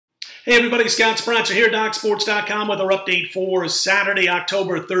Hey everybody, Scott Spreitzer here, DocSports.com with our update for Saturday,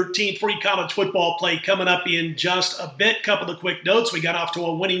 October 13th. Free college football play coming up in just a bit. Couple of quick notes. We got off to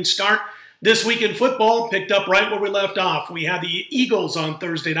a winning start this week in football, picked up right where we left off. We had the Eagles on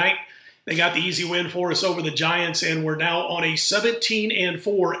Thursday night. They got the easy win for us over the Giants, and we're now on a 17-4,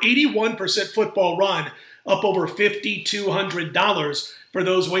 81% football run, up over $5,200 for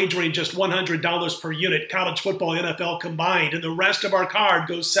those wagering just $100 per unit. College football, NFL combined. And the rest of our card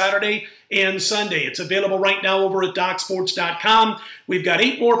goes Saturday and Sunday. It's available right now over at DocSports.com. We've got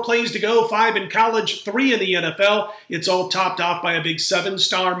 8 more plays to go, 5 in college, 3 in the NFL. It's all topped off by a big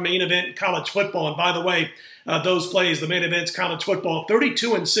 7-star main event in college football. And by the way, those plays, the main event's college football,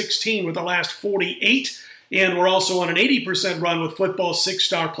 32-16 with the last 48. And we're also on an 80% run with football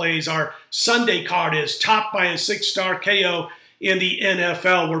 6-star plays. Our Sunday card is topped by a 6-star KO in the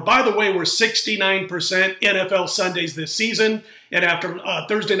NFL. By the way, we're 69% NFL Sundays this season. And after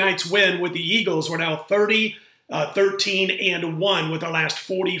Thursday night's win with the Eagles, we're now 13-1 with our last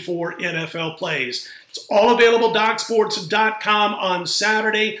 44 NFL plays. It's all available at DocSports.com on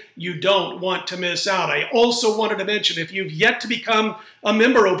Saturday. You don't want to miss out. I also wanted to mention, if you've yet to become a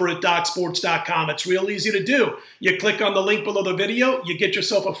member over at DocSports.com, it's real easy to do. You click on the link below the video, you get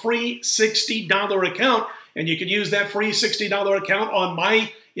yourself a free $60 account, and you can use that free $60 account on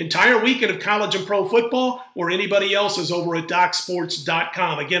my entire weekend of college and pro football or anybody else's over at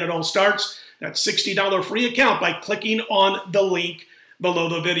DocSports.com. Again, it all starts, that $60 free account, by clicking on the link below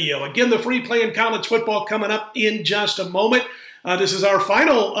the video. Again, the free play in college football coming up in just a moment. This is our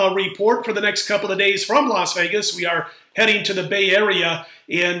final report for the next couple of days from Las Vegas. We are heading to the Bay Area,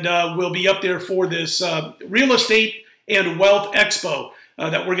 and we'll be up there for this real estate and wealth expo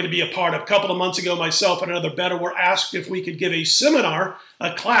that we're going to be a part of. A couple of months ago, myself and another bettor were asked if we could give a seminar,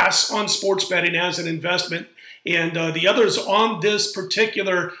 a class on sports betting as an investment. And the others on this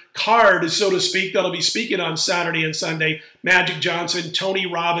particular card, so to speak, that'll be speaking on Saturday and Sunday, Magic Johnson,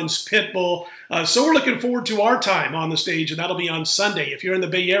 Tony Robbins, Pitbull. So we're looking forward to our time on the stage, and that'll be on Sunday. If you're in the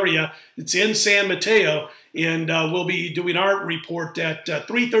Bay Area, it's in San Mateo, and we'll be doing our report at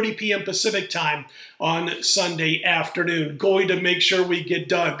 3:30 p.m. Pacific time on Sunday afternoon. Going to make sure we get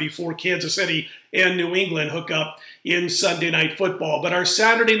done before Kansas City and New England hook up in Sunday night football. But our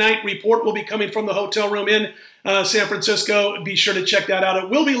Saturday night report will be coming from the hotel room in San Francisco. Be sure to check that out. It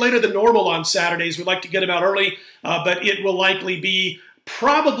will be later than normal on Saturdays. We'd like to get them out early, but it will likely be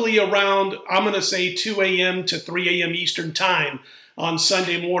probably around, I'm going to say, 2 a.m. to 3 a.m. Eastern time on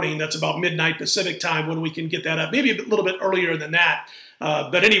Sunday morning. That's about midnight Pacific time when we can get that up. Maybe a little bit earlier than that.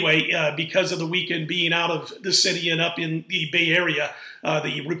 But anyway, because of the weekend being out of the city and up in the Bay Area,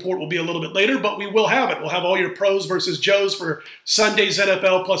 the report will be a little bit later, but we will have it. We'll have all your pros versus Joes for Sunday's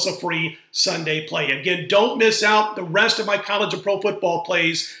NFL plus a free Sunday play. Again, don't miss out the rest of my college and pro football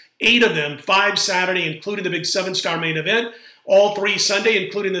plays, 8 of them, 5 Saturday, including the big 7-star main event, all 3 Sunday,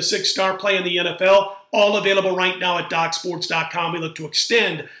 including the 6-star play in the NFL, all available right now at DocSports.com. We look to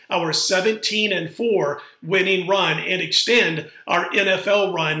extend our 17-4 winning run and extend our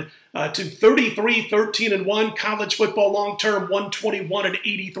NFL run to 33-13-1. College football long-term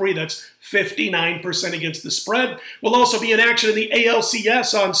 121-83. That's 59% against the spread. We'll also be in action in the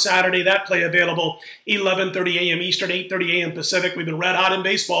ALCS on Saturday. That play available 11:30 a.m. Eastern, 8:30 a.m. Pacific. We've been red hot in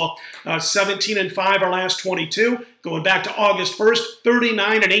baseball. 17-5 our last 22. Going back to August 1st,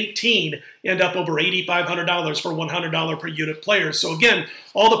 39-18. End up over $8,500 for $100 per unit player. So again,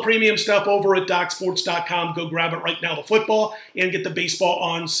 all the premium stuff over at DocSports.com. Go grab it right now, the football, and get the baseball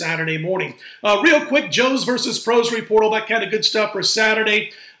on Saturday morning. Real quick, Joes versus Pros report, all that kind of good stuff for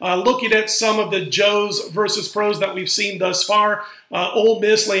Saturday. Looking at some of the Joes versus Pros that we've seen thus far. Ole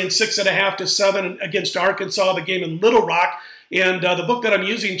Miss laying 6.5 to 7 against Arkansas, the game in Little Rock. And the book that I'm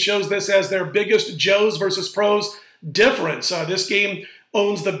using shows this as their biggest Joes versus Pros difference. This game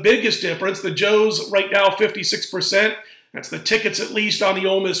owns the biggest difference. The Joes right now 56%. That's the tickets at least on the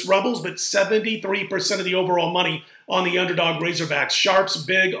Ole Miss Rebels, but 73% of the overall money on the underdog Razorbacks. Sharps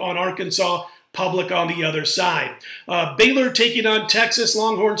big on Arkansas, public on the other side. Baylor taking on Texas,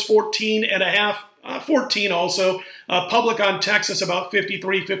 Longhorns 14.5. 14 also. Public on Texas about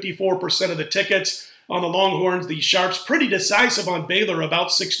 53-54% of the tickets. On the Longhorns, the Sharps pretty decisive on Baylor, about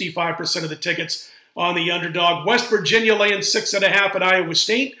 65% of the tickets on the underdog. West Virginia laying 6.5 at Iowa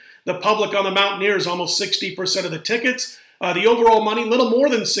State. The public on the Mountaineers, almost 60% of the tickets. The overall money, a little more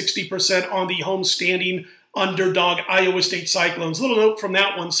than 60% on the homestanding underdog Iowa State Cyclones. Little note from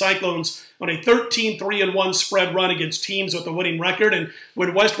that one, Cyclones on a 13-3-1 spread run against teams with a winning record. And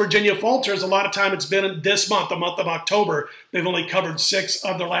when West Virginia falters, a lot of time it's been this month, the month of October. They've only covered 6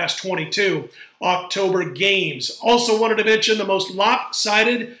 of their last 22 October games. Also wanted to mention the most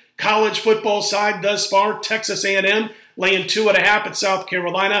lopsided college football side thus far, Texas A&M laying 2.5 at South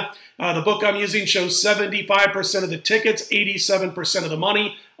Carolina. The book I'm using shows 75% of the tickets, 87% of the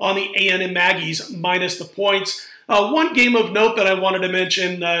money on the A&M Aggies minus the points. One game of note that I wanted to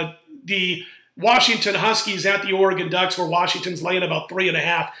mention, the Washington Huskies at the Oregon Ducks, where Washington's laying about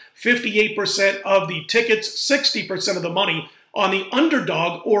 3.5, 58% of the tickets, 60% of the money on the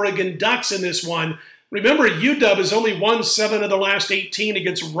underdog Oregon Ducks in this one. Remember, UW has only won 7 of the last 18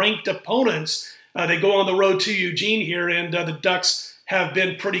 against ranked opponents. They go on the road to Eugene here, and the Ducks have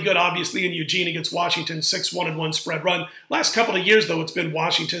been pretty good, obviously, in Eugene against Washington, 6-1-1 spread run. Last couple of years, though, it's been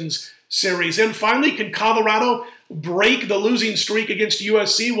Washington's series. And finally, can Colorado break the losing streak against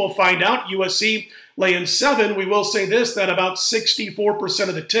USC? We'll find out. USC laying 7. We will say this, that about 64%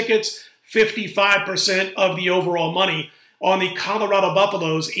 of the tickets, 55% of the overall money on the Colorado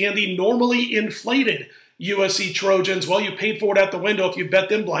Buffaloes and the normally inflated USC Trojans. Well, you paid for it at the window if you bet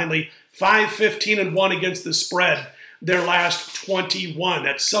them blindly. 5-15-1 against the spread their last 21.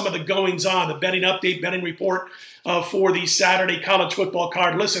 That's some of the goings-on, the betting update, betting report for the Saturday college football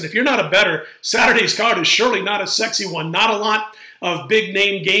card. Listen, if you're not a bettor, Saturday's card is surely not a sexy one. Not a lot of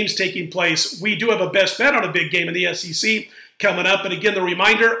big-name games taking place. We do have a best bet on a big game in the SEC coming up. And again, the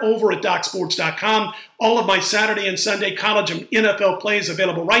reminder, over at DocSports.com, all of my Saturday and Sunday college and NFL plays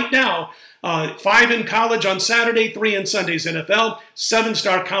available right now. 5 in college on Saturday, 3 in Sunday's NFL,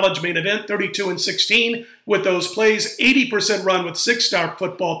 7-star college main event, 32-16 with those plays, 80% run with 6-star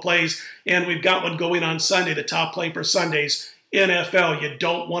football plays, and we've got one going on Sunday, the top play for Sunday's NFL. You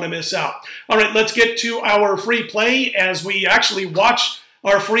don't want to miss out. All right, let's get to our free play as we actually watch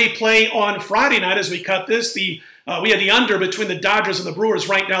our free play on Friday night as we cut this. We had the under between the Dodgers and the Brewers.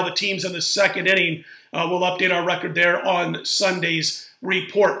 Right now, the team's in the second inning. We'll update our record there on Sunday's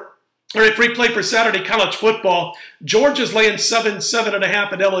report. All right, free play for Saturday college football. Georgia's laying 7.5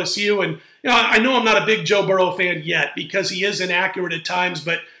 at LSU. And I know I'm not a big Joe Burrow fan yet because he is inaccurate at times,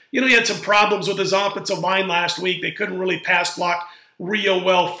 but he had some problems with his offensive line last week. They couldn't really pass block real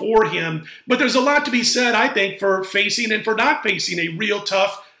well for him. But there's a lot to be said, I think, for facing and for not facing a real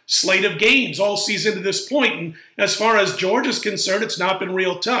tough slate of games all season to this point. And as far as Georgia's concerned, it's not been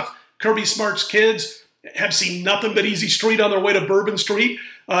real tough. Kirby Smart's kids have seen nothing but easy street on their way to Bourbon Street.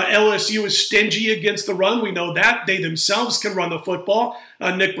 LSU is stingy against the run. We know that. They themselves can run the football.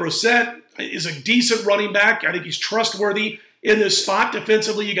 Nick Brossette is a decent running back. I think he's trustworthy in this spot.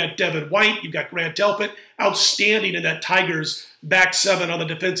 Defensively, you got Devin White. You've got Grant Delpit. Outstanding in that Tigers back 7 on the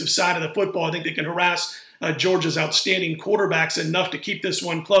defensive side of the football. I think they can harass Georgia's outstanding quarterbacks enough to keep this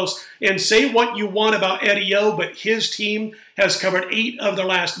one close. And say what you want about Eddie O, but his team has covered 8 of their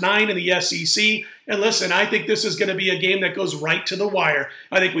last 9 in the SEC. And listen, I think this is going to be a game that goes right to the wire.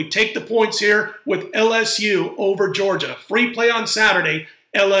 I think we take the points here with LSU over Georgia. Free play on Saturday,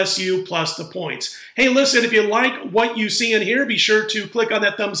 LSU plus the points. Hey, listen, if you like what you see in here, be sure to click on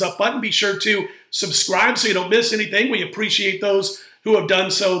that thumbs up button. Be sure to subscribe so you don't miss anything. We appreciate those who have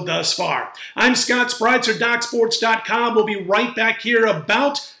done so thus far. I'm Scott Spreitzer, DocSports.com. We'll be right back here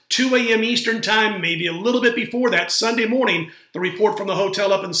about 2 a.m. Eastern Time, maybe a little bit before that, Sunday morning, the report from the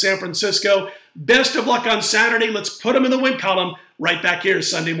hotel up in San Francisco. Best of luck on Saturday. Let's put them in the win column right back here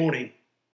Sunday morning.